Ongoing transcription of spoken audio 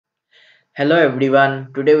Hello everyone.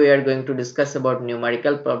 Today we are going to discuss about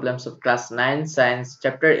numerical problems of class 9 science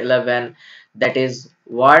chapter 11, that is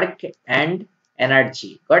work and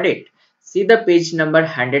energy. Got it? See the page number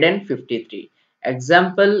 153.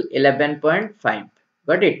 Example 11.5.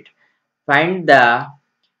 Got it? Find the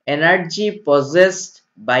energy possessed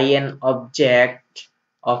by an object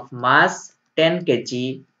of mass 10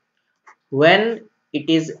 kg when it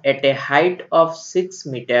is at a height of 6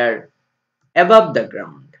 meter above the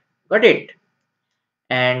ground. Got it?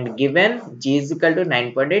 And given g is equal to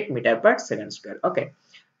 9.8 meter per second square. Okay,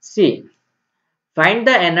 see, find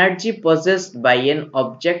the energy possessed by an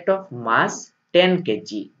object of mass 10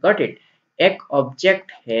 kg. Got it? एक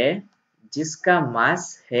object है जिसका मास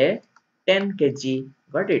है 10 kg.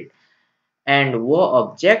 Got it? And वो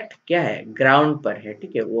object क्या है, ground पर है.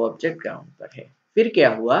 ठीक है, वो ऑब्जेक्ट ग्राउंड पर है. फिर क्या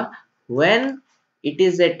हुआ, when it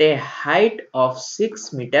is eight A height of 6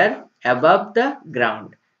 metre above the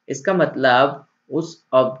ground. इसका मतलब उस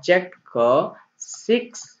ऑब्जेक्ट को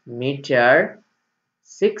 6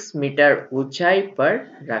 मीटर ऊंचाई पर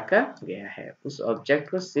रखा गया है. उस ऑब्जेक्ट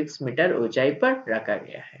को 6 मीटर ऊंचाई पर रखा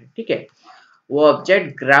गया है. ठीक है, वो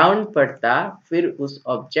ऑब्जेक्ट ग्राउंड पर था. फिर उस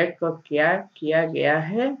ऑब्जेक्ट को क्या किया गया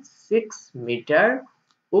है, 6 मीटर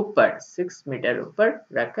ऊपर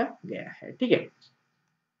रखा गया है. ठीक है,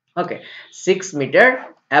 okay, 6 metre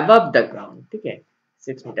above the ground. ठीक है,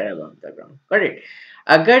 6 metre above the ground. Correct.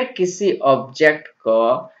 अगर किसी ऑब्जेक्ट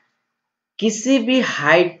को किसी भी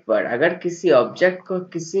हाइट पर, अगर किसी ऑब्जेक्ट को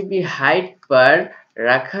किसी भी हाइट पर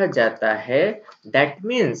रखा जाता है, दैट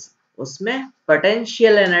मीन्स उसमें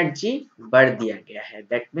पोटेंशियल एनर्जी बढ़ दिया गया है.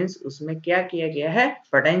 दैट मीन्स उसमें क्या किया गया है,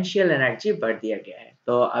 पोटेंशियल एनर्जी बढ़ दिया गया है.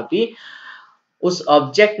 तो अभी उस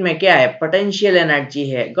ऑब्जेक्ट में क्या है, पोटेंशियल एनर्जी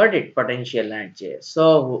है. Got it? पोटेंशियल एनर्जी है.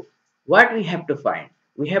 So what we have to find,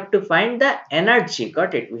 we have to find the energy.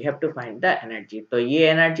 Got it? We have to find the energy. तो ये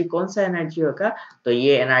एनर्जी कौन सा एनर्जी होगा, तो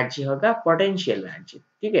ये एनर्जी होगा पोटेंशियल एनर्जी.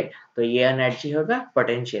 ठीक है, तो ये एनर्जी होगा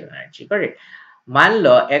पोटेंशियल एनर्जी. Got it? मान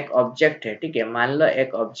लो एक ऑब्जेक्ट है. ठीक है, मान लो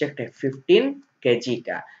एक ऑब्जेक्ट है 15 kg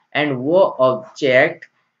का, एंड वो ऑब्जेक्ट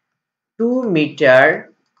 2 मीटर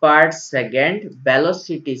पर सेकेंड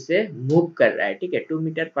वेलोसिटी से मूव कर रहा है. ठीक है, 2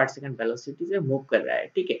 मीटर पर सेकेंड वेलोसिटी से मूव कर रहा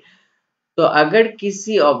है. ठीक है, तो अगर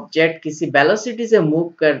किसी ऑब्जेक्ट किसी वेलोसिटी से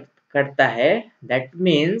मूव करता है, दैट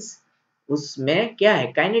मीन्स उसमें क्या है,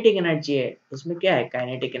 काइनेटिक एनर्जी है. उसमें क्या है,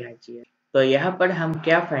 काइनेटिक एनर्जी है. तो यहाँ पर हम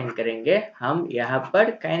क्या फाइंड करेंगे, हम यहाँ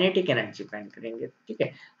पर काइनेटिक एनर्जी फाइंड करेंगे. ठीक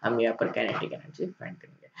है, हम यहाँ पर काइनेटिक एनर्जी फाइंड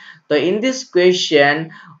करेंगे. तो in this question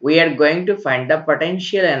we are going to find the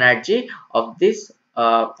potential energy of this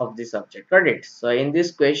object. Got it? So in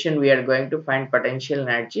this question we are going to find potential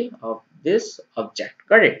energy of this object.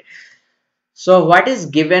 Got it? So what is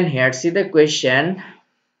given here? See the question.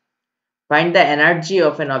 Find the energy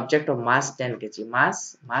of an object of mass 10 kg.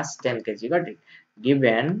 Mass 10 kg. Got it?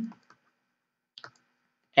 Given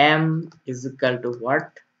m is equal to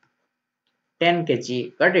what? 10 kg.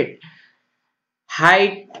 Got it?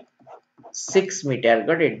 Height 6 meter.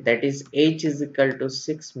 Got it? That is h is equal to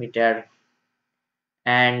 6 meter.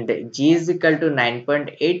 And g is equal to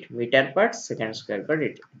 9.8 meter per second square. Got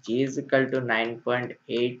it? G is equal to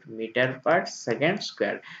 9.8 meter per second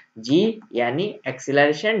square. G यानी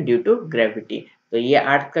acceleration due to gravity. तो ये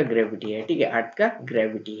अर्थ का gravity है. ठीक है, अर्थ का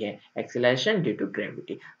gravity है, acceleration due to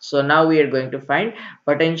gravity. So now we are going to find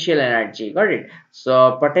potential energy. Got it? So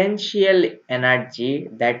potential energy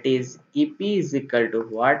that is EP is equal to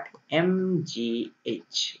what?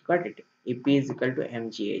 mgh. Got it? EP is equal to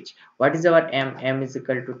mgh. What is our m? M is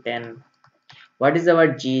equal to 10. What is our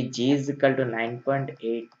g? G is equal to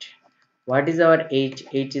 9.8. What is our h?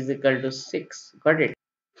 H is equal to 6. Got it?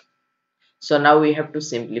 So now we have to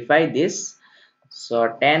simplify this. So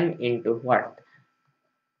 10 into what?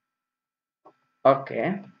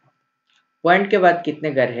 Okay. Point के बाद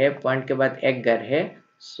कितने घर है, point के बाद एक घर है.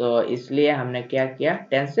 सो इसलिए हमने क्या किया,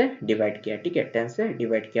 10 से डिवाइड किया. ठीक है, 10 से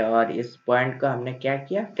डिवाइड किया, और इस पॉइंट को हमने क्या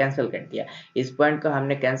किया, कैंसिल कर दिया. इस पॉइंट को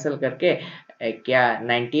हमने कैंसिल करके क्या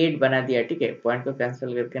 98 बना दिया. ठीक है, पॉइंट को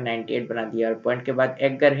कैंसिल करके 98 बना दिया, और पॉइंट के बाद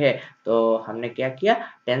एक घर है तो हमने क्या किया,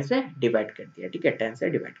 10 से डिवाइड कर दिया. ठीक है, 10 से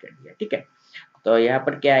डिवाइड कर दिया. ठीक है, तो यहाँ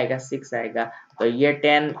पर क्या आएगा, 6 आएगा. तो ये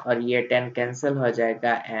 10 और ये 10 कैंसिल हो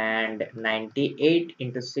जाएगा, एंड 98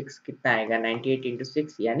 इंटू 6 कितना आएगा, 98 इंटू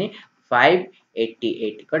 6 यानी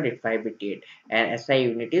 588. Got it? 588. And SI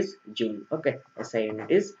unit is joule. Okay, SI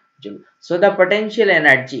unit is joule. So the potential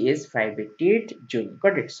energy is 588 joule.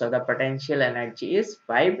 Got it? So the potential energy is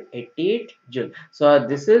 588 joule. So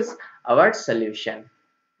this is our solution.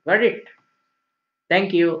 Got it?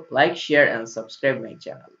 Thank you. Like, share and subscribe my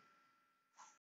channel.